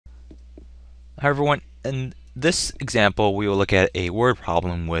Hi everyone, in this example we will look at a word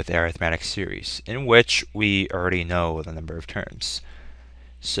problem with arithmetic series in which we already know the number of terms.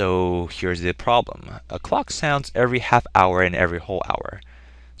 So here's the problem. A clock sounds every half hour and every whole hour.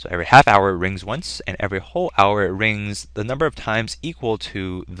 So every half hour it rings once and every whole hour it rings the number of times equal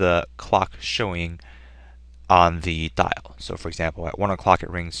to the clock showing on the dial. So for example, at 1 o'clock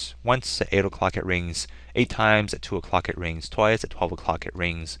it rings once, at 8 o'clock it rings 8 times, at 2 o'clock it rings twice, at 12 o'clock it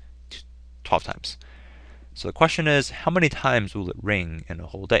rings 12 times. So the question is, how many times will it ring in a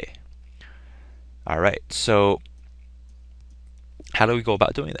whole day? Alright, so how do we go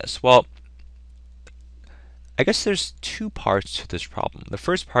about doing this? Well, I guess there's two parts to this problem. The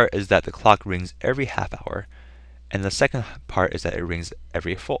first part is that the clock rings every half hour, and the second part is that it rings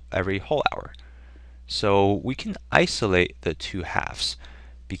every whole hour. So we can isolate the two halves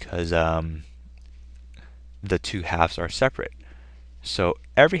because the two halves are separate. So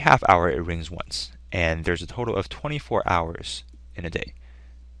every half hour it rings once, and there's a total of 24 hours in a day.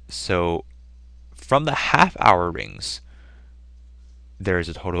 So from the half hour rings, there is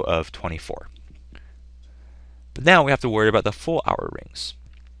a total of 24. But now we have to worry about the full hour rings.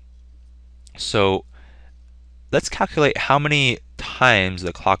 So let's calculate how many times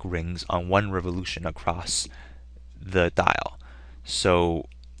the clock rings on one revolution across the dial. So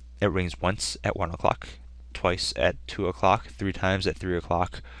it rings once at 1 o'clock, twice at 2 o'clock, 3 times at 3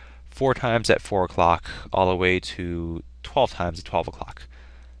 o'clock, 4 times at 4 o'clock, all the way to 12 times at 12 o'clock.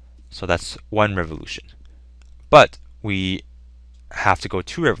 So that's one revolution. But we have to go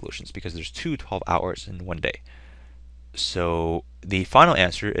 2 revolutions because there's 12 hours in one day. So the final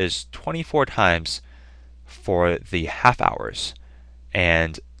answer is 24 times for the half hours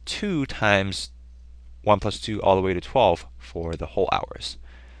and 2 times 1 plus 2 all the way to 12 for the whole hours.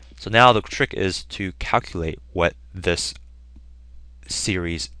 So now the trick is to calculate what this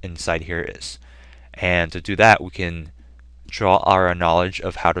series inside here is. And to do that, we can draw our knowledge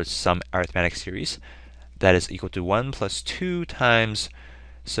of how to sum arithmetic series. That is equal to 1 plus 2 times,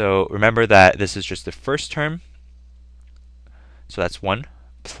 so remember that this is just the first term, so that's 1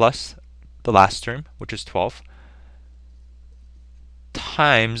 plus the last term, which is 12,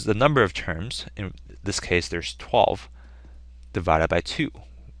 times the number of terms, in this case there's 12, divided by 2.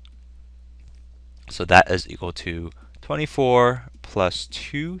 So that is equal to 24 plus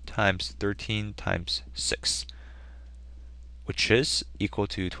 2 times 13 times 6, which is equal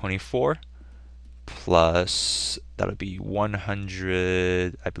to 24 plus, that'll be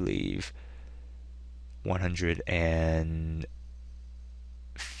 100, I believe,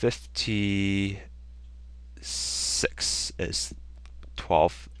 156 is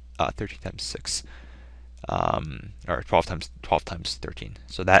 12, 13 times 6, or 12 times 13.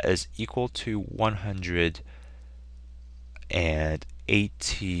 So that is equal to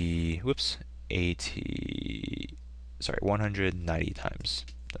 180, 190 times,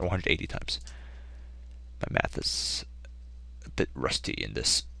 or 180 times. My math is a bit rusty in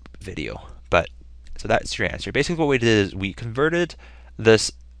this video, but so that's your answer. Basically what we did is we converted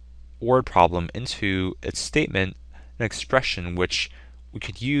this word problem into its statement, an expression which we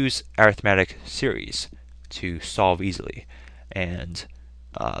could use arithmetic series to solve easily. And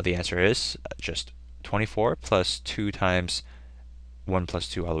the answer is just 24 plus 2 times 1 plus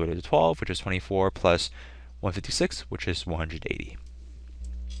 2 all the way to 12, which is 24, plus 156, which is 180.